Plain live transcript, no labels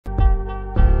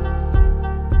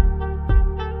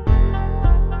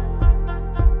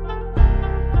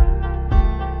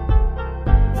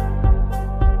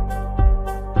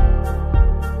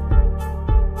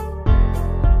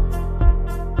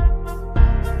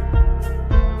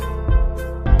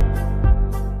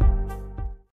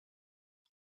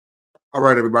All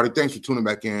right, everybody. Thanks for tuning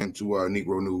back in to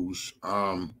Negro News.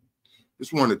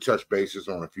 Just wanted to touch bases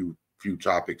on a few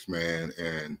topics, man.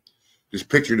 And this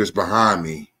picture that's behind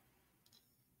me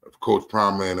of Coach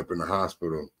Prime laying up in the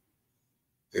hospital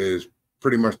is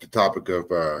pretty much the topic of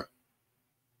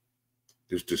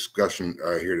this discussion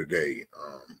here today.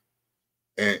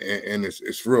 And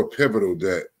it's real pivotal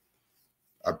that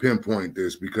I pinpoint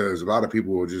this because a lot of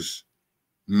people are just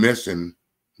missing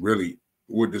really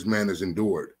what this man has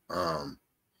endured.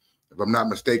 If I'm not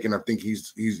mistaken, I think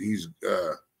he's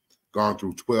gone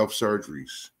through 12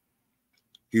 surgeries.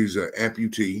 He's an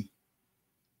amputee.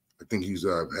 I think he's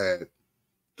had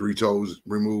 3 toes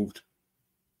removed.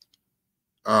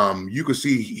 You can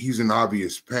see he's in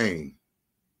obvious pain.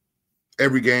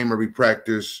 Every game, every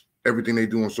practice, everything they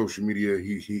do on social media,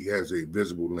 he has a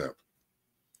visible limp.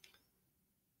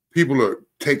 People are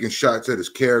taking shots at his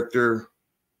character,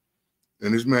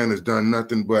 and this man has done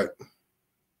nothing but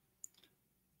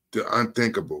the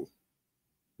unthinkable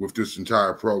with this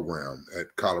entire program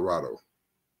at Colorado.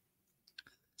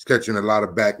 He's catching a lot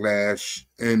of backlash,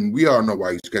 and we all know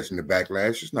why he's catching the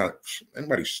backlash. It's not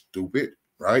anybody stupid,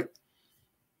 right?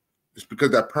 It's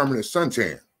because that permanent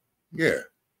suntan. Yeah.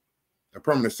 That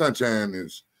permanent suntan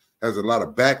has a lot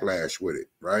of backlash with it,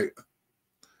 right?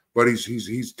 But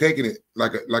he's taking it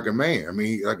like a man. I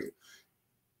mean,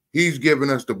 he's giving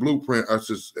us the blueprint, us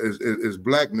as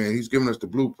black men, he's giving us the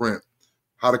blueprint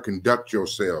how to conduct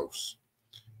yourselves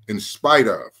in spite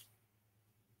of.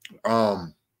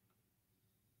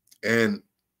 And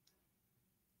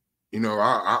you know,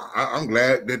 I'm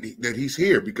glad that he's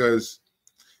here because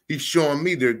he's showing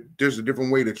me that there's a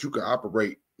different way that you can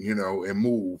operate, you know, and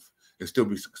move and still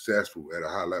be successful at a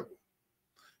high level.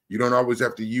 You don't always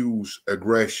have to use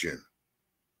aggression.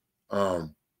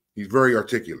 He's very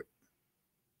articulate.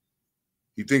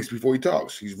 He thinks before he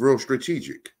talks. He's real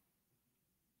strategic.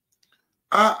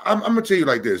 I'm gonna tell you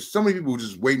like this: so many people are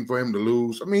just waiting for him to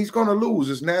lose. I mean, he's gonna lose.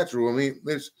 It's natural. I mean,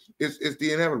 it's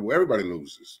the inevitable. Everybody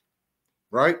loses,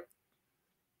 right?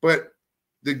 But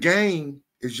the game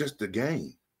is just the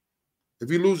game. If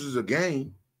he loses a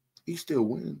game, he still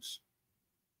wins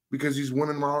because he's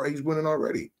winning. He's winning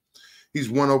already. He's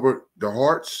won over the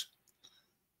hearts.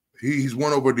 He's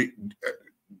won over the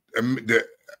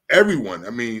everyone. I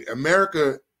mean,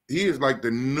 America. He is like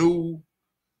the new.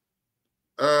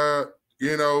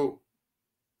 You know,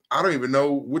 I don't even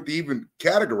know what to even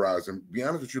categorize him. To be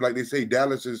honest with you, like they say,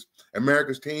 Dallas is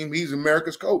America's team. He's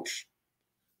America's coach.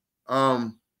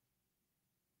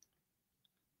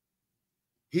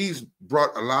 He's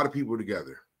brought a lot of people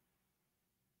together.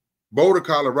 Boulder,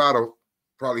 Colorado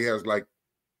probably has like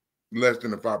less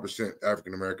than a 5%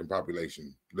 African-American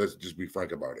population. Let's just be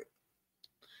frank about it.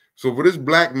 So for this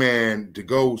black man to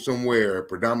go somewhere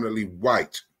predominantly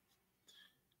white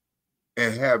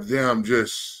and have them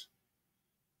just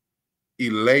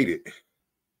elated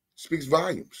speaks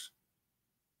volumes.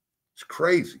 It's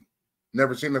crazy.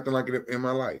 Never seen nothing like it in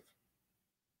my life.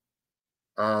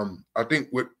 I think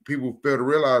what people fail to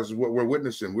realize is what we're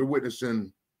witnessing. We're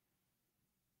witnessing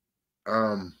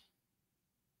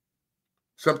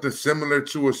something similar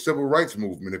to a civil rights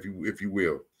movement, if you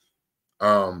will.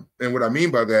 And what I mean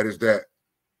by that is that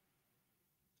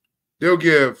they'll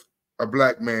give a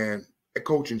black man a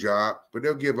coaching job, but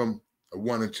they'll give him a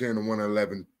 1-10 or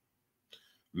 1-11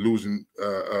 losing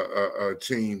a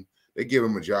team. They give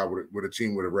him a job with a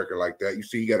team with a record like that. You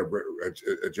see, he got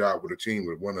a job with a team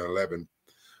with 1-11,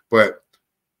 but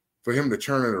for him to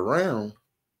turn it around,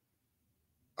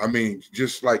 I mean,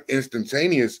 just like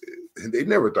instantaneous. They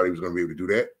never thought he was going to be able to do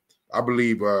that. I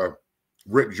believe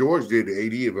Rick George did, the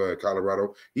AD of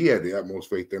Colorado. He had the utmost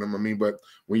faith in him. I mean, but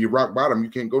when you rock bottom, you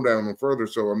can't go down no further.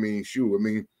 So I mean, shoot. I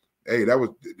mean, hey, that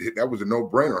was a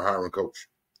no-brainer hiring coach.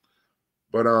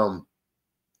 But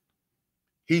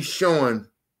he's showing,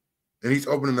 and he's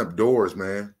opening up doors,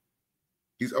 man.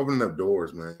 He's opening up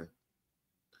doors, man.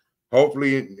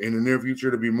 Hopefully, in the near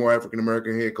future, there'll be more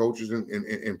African-American head coaches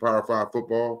in Power 5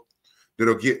 football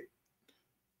that'll get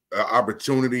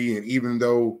opportunity. And even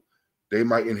though they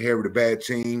might inherit a bad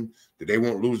team, that they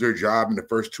won't lose their job in the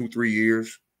first 2-3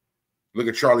 years. Look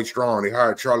at Charlie Strong. They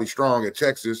hired Charlie Strong at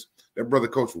Texas. That brother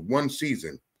coached for 1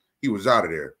 season. He was out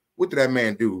of there. What did that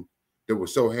man do that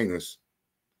was so heinous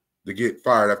to get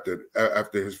fired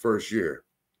after his first year?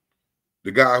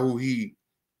 The guy who he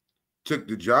took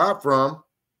the job from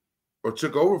or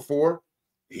took over for,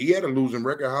 he had a losing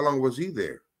record. How long was he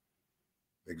there?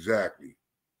 Exactly.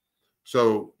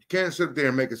 So you can't sit there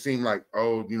and make it seem like,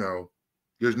 oh, you know,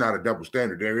 there's not a double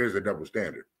standard. There is a double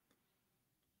standard.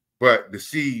 But to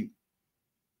see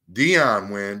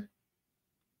Deion win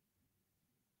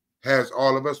has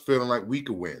all of us feeling like we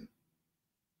could win.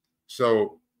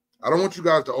 So I don't want you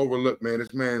guys to overlook, man,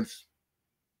 this man's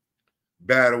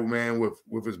battle, man,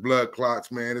 with his blood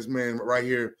clots, man. This man right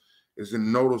here is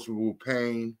in noticeable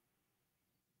pain.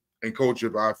 And coach,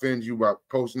 if I offend you by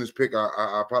posting this pic,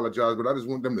 I apologize, but I just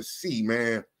want them to see,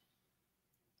 man,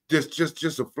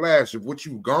 just a flash of what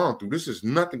you've gone through. This is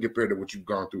nothing compared to what you've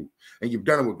gone through, and you've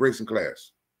done it with grace and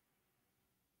class.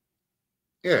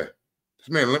 Yeah, this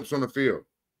man limps on the field.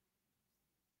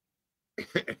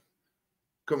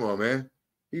 Come on, man.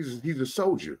 He's a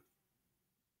soldier.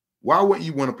 Why wouldn't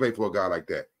you want to play for a guy like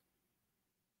that?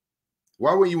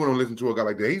 Why wouldn't you want to listen to a guy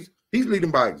like that? He's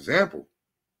leading by example.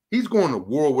 He's going to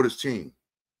war with his team.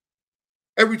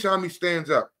 Every time he stands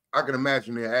up, I can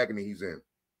imagine the agony he's in.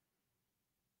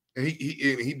 And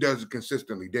he does it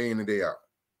consistently, day in and day out.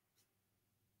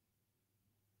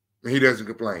 And he doesn't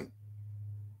complain.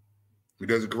 He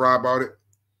doesn't cry about it.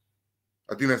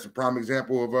 I think that's a prime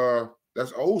example of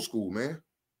that's old school, man.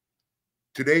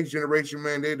 Today's generation,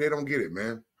 man, they don't get it,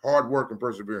 man. Hard work and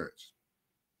perseverance.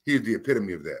 He is the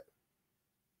epitome of that.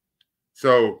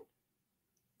 So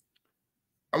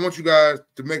I want you guys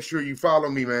to make sure you follow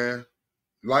me, man.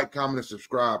 Like, comment, and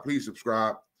subscribe. Please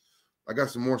subscribe. I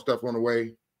got some more stuff on the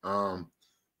way.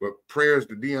 But prayers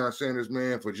to Deion Sanders,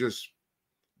 man, for just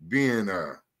being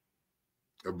a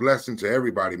blessing to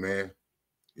everybody, man.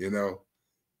 You know,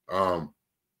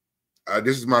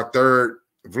 this is my third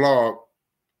vlog,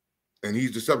 and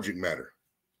he's the subject matter.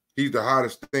 He's the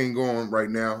hottest thing going right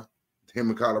now.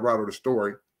 Him in Colorado, the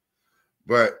story.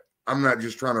 But I'm not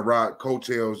just trying to ride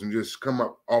coattails and just come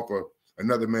up off of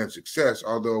another man's success,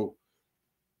 although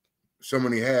so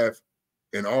many have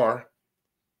and are.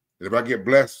 And if I get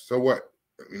blessed, so what?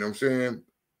 You know what I'm saying?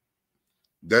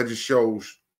 That just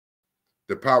shows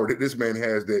the power that this man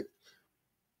has, that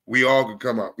we all can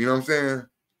come up. You know what I'm saying?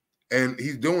 And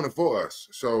he's doing it for us.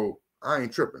 So I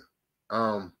ain't tripping.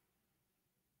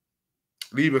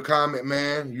 Leave a comment,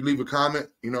 man. You leave a comment,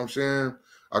 you know what I'm saying?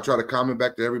 I'll try to comment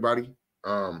back to everybody.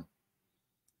 And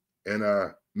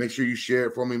make sure you share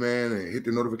it for me, man, and hit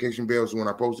the notification bell so when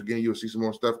I post again, you'll see some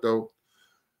more stuff, though.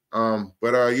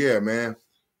 Yeah, man.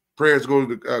 Prayers go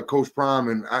to Coach Prime,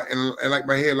 and like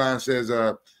my headline says,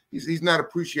 he's not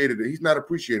appreciated. He's not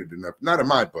appreciated enough. Not in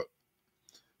my book.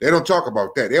 They don't talk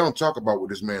about that. They don't talk about what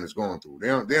this man is going through. They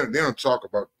don't talk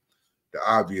about the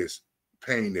obvious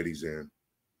pain that he's in.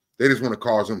 They just want to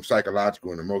cause him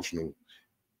psychological and emotional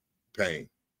pain.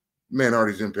 Man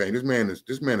already is in pain. This man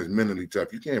is mentally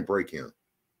tough. You can't break him.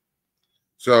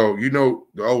 So you know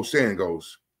the old saying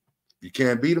goes, you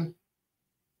can't beat him,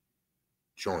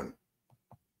 join him.